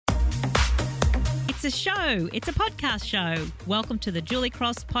It's a show. It's a podcast show. Welcome to the Julie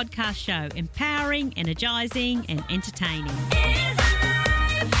Cross Podcast Show. Empowering, energising and entertaining.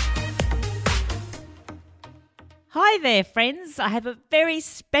 Hi there, friends. I have a very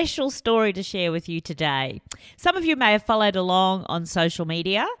special story to share with you today. Some of you may have followed along on social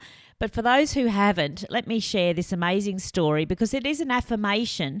media, but for those who haven't, let me share this amazing story because it is an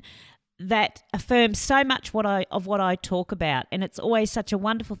affirmation that affirms so much of what I talk about. And it's always such a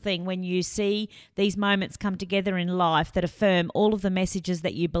wonderful thing when you see these moments come together in life that affirm all of the messages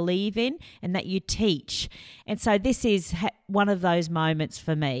that you believe in and that you teach. And so this is one of those moments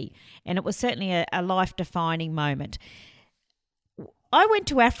for me. And it was certainly a life-defining moment. I went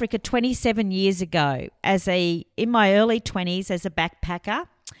to Africa 27 years ago in my early 20s as a backpacker.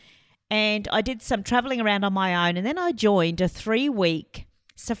 And I did some traveling around on my own. And then I joined a 3-week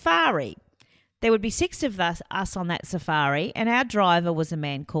safari. There would be 6 of us on that safari, and our driver was a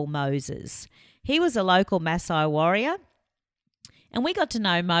man called Moses. He was a local Maasai warrior, and we got to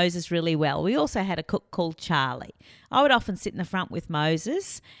know Moses really well. We also had a cook called Charlie. I would often sit in the front with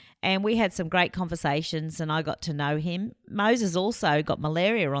Moses, and we had some great conversations, and I got to know him. Moses also got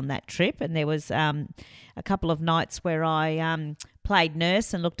malaria on that trip, and there was a couple of nights where I played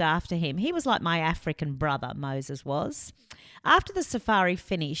nurse and looked after him. He was like my African brother, Moses was. After the safari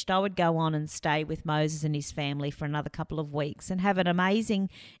finished, I would go on and stay with Moses and his family for another couple of weeks and have an amazing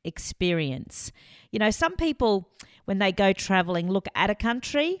experience. You know, some people, when they go travelling, look at a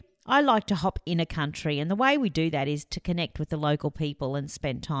country. I like to hop in a country, and the way we do that is to connect with the local people and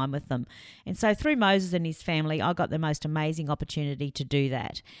spend time with them. And so through Moses and his family, I got the most amazing opportunity to do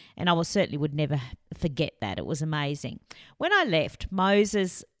that, and I certainly would never forget that. It was amazing. When I left,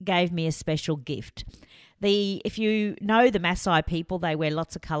 Moses gave me a special gift. If you know the Maasai people, they wear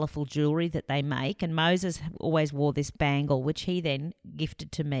lots of colourful jewellery that they make, and Moses always wore this bangle, which he then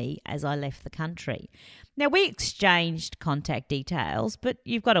gifted to me as I left the country. Now, we exchanged contact details, but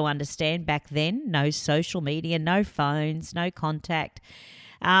you've got to understand back then, no social media, no phones, no contact.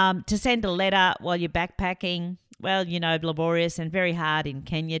 To send a letter while you're backpacking, well, you know, laborious and very hard in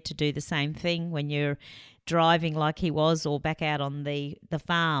Kenya to do the same thing when you're driving like he was or back out on the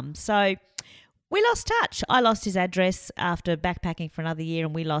farm. So we lost touch. I lost his address after backpacking for another year,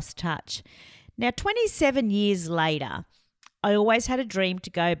 and we lost touch. Now, 27 years later, I always had a dream to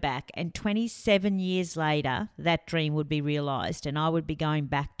go back, and 27 years later, that dream would be realised, and I would be going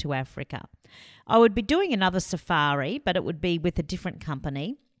back to Africa. I would be doing another safari, but it would be with a different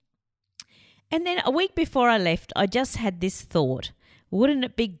company. And then a week before I left, I just had this thought. Wouldn't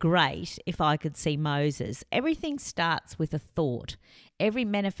it be great if I could see Moses? Everything starts with a thought. Every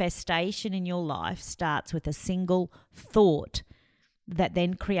manifestation in your life starts with a single thought that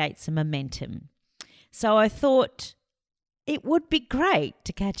then creates a momentum. So I thought it would be great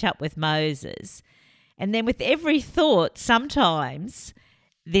to catch up with Moses. And then with every thought, sometimes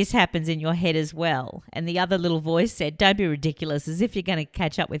this happens in your head as well. And the other little voice said, don't be ridiculous, as if you're going to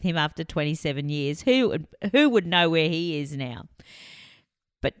catch up with him after 27 years. Who would know where he is now?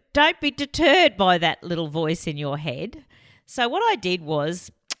 But don't be deterred by that little voice in your head. So what I did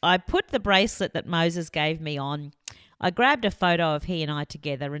was I put the bracelet that Moses gave me on. I grabbed a photo of he and I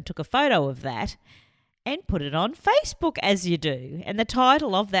together and took a photo of that and put it on Facebook, as you do. And the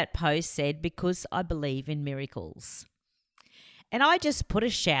title of that post said, "Because I Believe in Miracles." And I just put a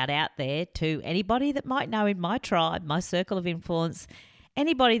shout out there to anybody that might know in my tribe, my circle of influence,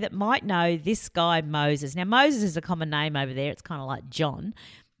 anybody that might know this guy Moses. Now, Moses is a common name over there. It's kind of like John.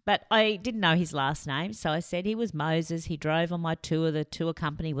 But I didn't know his last name, so I said he was Moses. He drove on my tour. The tour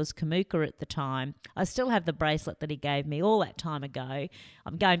company was Kamuka at the time. I still have the bracelet that he gave me all that time ago.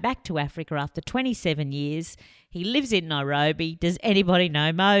 I'm going back to Africa after 27 years. He lives in Nairobi. Does anybody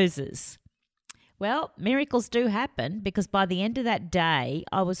know Moses? Well, miracles do happen, because by the end of that day,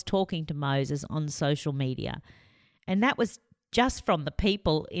 I was talking to Moses on social media. And that was just from the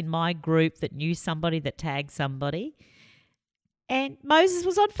people in my group that knew somebody that tagged somebody. And Moses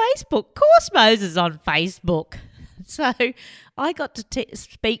was on Facebook. Of course Moses is on Facebook. So I got to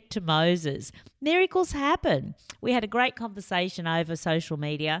speak to Moses. Miracles happen. We had a great conversation over social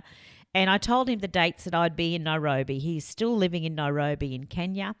media, and I told him the dates that I'd be in Nairobi. He's still living in Nairobi in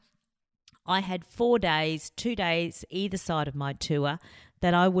Kenya. I had 4 days, 2 days either side of my tour,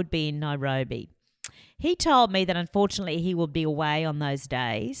 that I would be in Nairobi. He told me that unfortunately he would be away on those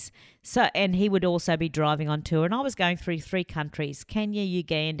days, and he would also be driving on tour. And I was going through 3 countries, Kenya,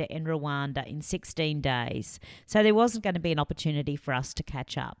 Uganda and Rwanda, in 16 days. So there wasn't going to be an opportunity for us to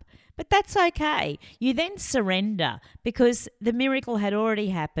catch up. But that's okay. You then surrender, because the miracle had already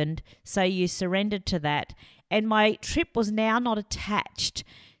happened, so you surrendered to that. And my trip was now not attached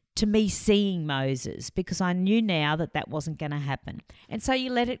to me seeing Moses, because I knew now that that wasn't going to happen. And so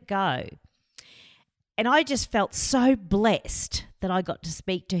you let it go. And I just felt so blessed that I got to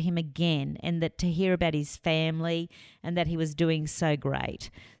speak to him again, and that to hear about his family and that he was doing so great.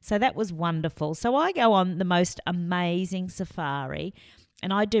 So that was wonderful. So I go on the most amazing safari,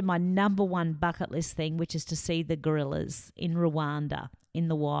 and I do my number one bucket list thing, which is to see the gorillas in Rwanda in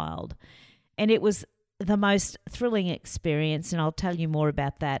the wild. And it was the most thrilling experience, and I'll tell you more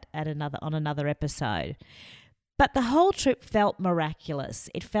about that on another episode. But the whole trip felt miraculous.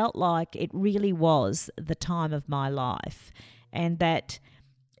 It felt like it really was the time of my life, and that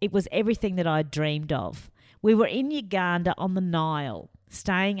it was everything that I dreamed of. We were in Uganda on the Nile,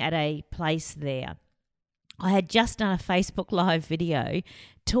 staying at a place there. I had just done a Facebook Live video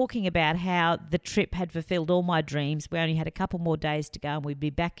talking about how the trip had fulfilled all my dreams. We only had a couple more days to go and we'd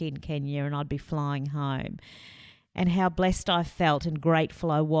be back in Kenya and I'd be flying home. And how blessed I felt and grateful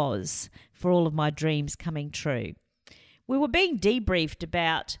I was for all of my dreams coming true. We were being debriefed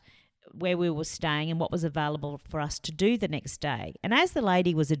about where we were staying and what was available for us to do the next day. And as the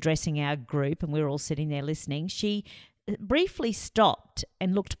lady was addressing our group and we were all sitting there listening, she briefly stopped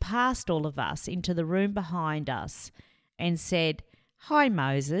and looked past all of us into the room behind us and said, "Hi,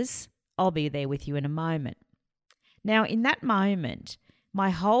 Moses, I'll be there with you in a moment." Now, in that moment, my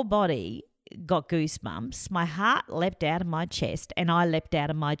whole body got goosebumps. My heart leapt out of my chest and I leapt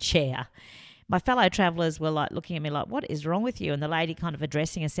out of my chair. My fellow travellers were like looking at me like, "What is wrong with you?" And the lady kind of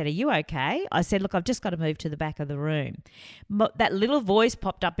addressing us said, "Are you okay?" I said, "Look, I've just got to move to the back of the room." That little voice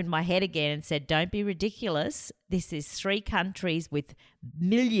popped up in my head again and said, "Don't be ridiculous. This is 3 countries with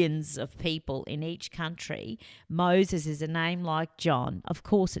millions of people in each country. Moses is a name like John. Of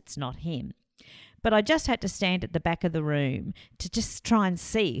course it's not him." But I just had to stand at the back of the room to just try and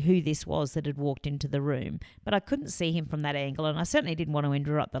see who this was that had walked into the room. But I couldn't see him from that angle, and I certainly didn't want to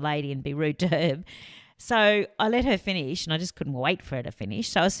interrupt the lady and be rude to her. So I let her finish, and I just couldn't wait for her to finish.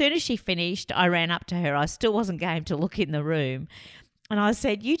 So as soon as she finished, I ran up to her. I still wasn't game to look in the room. And I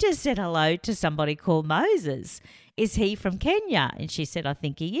said, "You just said hello to somebody called Moses. Is he from Kenya?" And she said, "I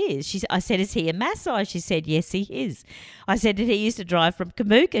think he is." I said, "Is he a Maasai?" She said, "Yes, he is." I said, "Did he used to drive from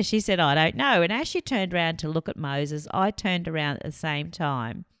Kamuka?" She said, "I don't know." And as she turned around to look at Moses, I turned around at the same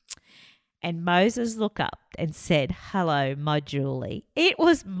time. And Moses looked up and said, "Hello, my Julie." It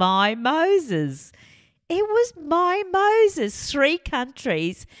was my Moses. It was my Moses. 3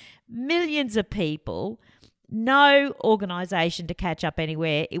 countries, millions of people, no organisation to catch up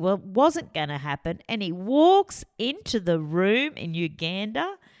anywhere. It wasn't going to happen. And he walks into the room in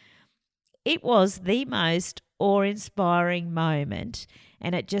Uganda. It was the most awe-inspiring moment.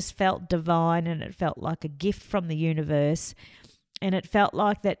 And it just felt divine, and it felt like a gift from the universe. And it felt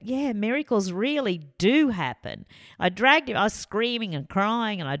like that, yeah, miracles really do happen. I dragged him, I was screaming and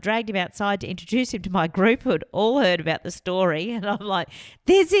crying, and I dragged him outside to introduce him to my group who had all heard about the story. And I'm like,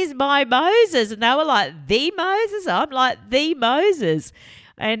 "This is my Moses." And they were like, "The Moses?" I'm like, "The Moses."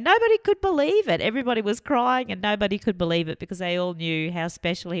 And nobody could believe it. Everybody was crying and nobody could believe it because they all knew how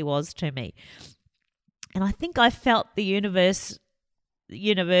special he was to me. And I think I felt the universe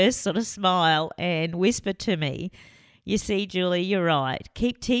sort of smile and whisper to me, "You see, Julie, you're right.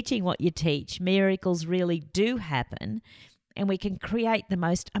 Keep teaching what you teach. Miracles really do happen, and we can create the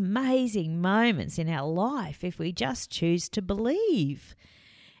most amazing moments in our life if we just choose to believe."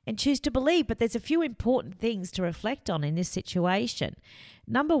 And choose to believe, but there's a few important things to reflect on in this situation.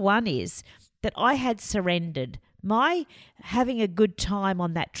 Number one is that I had surrendered. My having a good time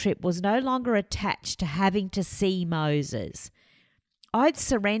on that trip was no longer attached to having to see Moses. I'd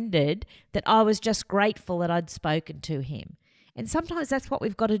surrendered that I was just grateful that I'd spoken to him. And sometimes that's what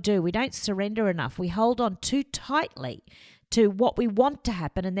we've got to do. We don't surrender enough. We hold on too tightly to what we want to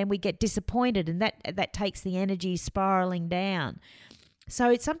happen, and then we get disappointed, and that takes the energy spiraling down.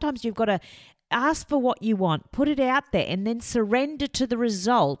 So sometimes you've got to ask for what you want, put it out there, and then surrender to the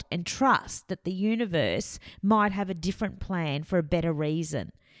result and trust that the universe might have a different plan for a better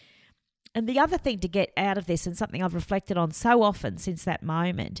reason. And the other thing to get out of this, and something I've reflected on so often since that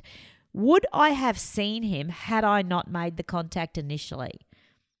moment, would I have seen him had I not made the contact initially?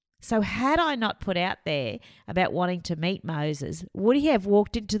 So had I not put out there about wanting to meet Moses, would he have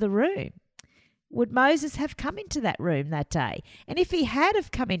walked into the room? Would Moses have come into that room that day? And if he had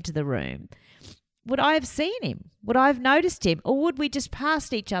have come into the room, would I have seen him? Would I have noticed him? Or would we just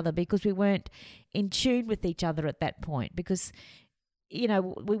pass each other because we weren't in tune with each other at that point? Because we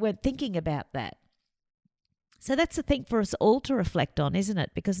weren't thinking about that. So that's the thing for us all to reflect on, isn't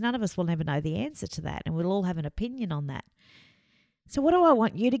it? Because none of us will ever know the answer to that, and we'll all have an opinion on that. So what do I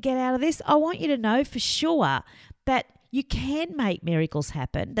want you to get out of this? I want you to know for sure that you can make miracles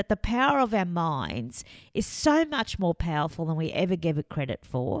happen, that the power of our minds is so much more powerful than we ever give it credit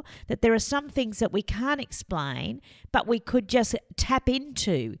for, that there are some things that we can't explain, but we could just tap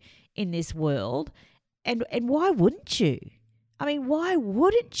into in this world. And why wouldn't you? I mean, why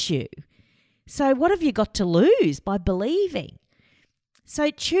wouldn't you? So what have you got to lose by believing? So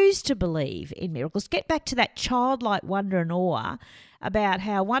choose to believe in miracles. Get back to that childlike wonder and awe about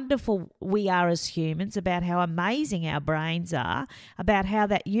how wonderful we are as humans, about how amazing our brains are, about how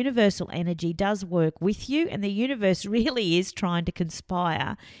that universal energy does work with you, and the universe really is trying to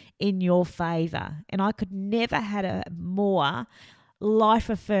conspire in your favour. And I could never had a more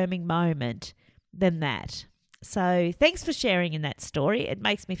life-affirming moment than that. So thanks for sharing in that story. It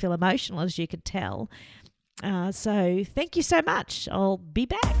makes me feel emotional, as you could tell. So thank you so much. I'll be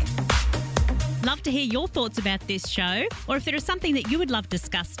back. Love to hear your thoughts about this show, or if there is something that you would love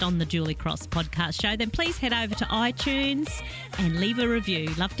discussed on the Julie Cross podcast show, then please head over to iTunes and leave a review.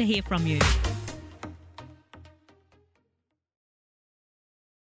 Love to hear from you.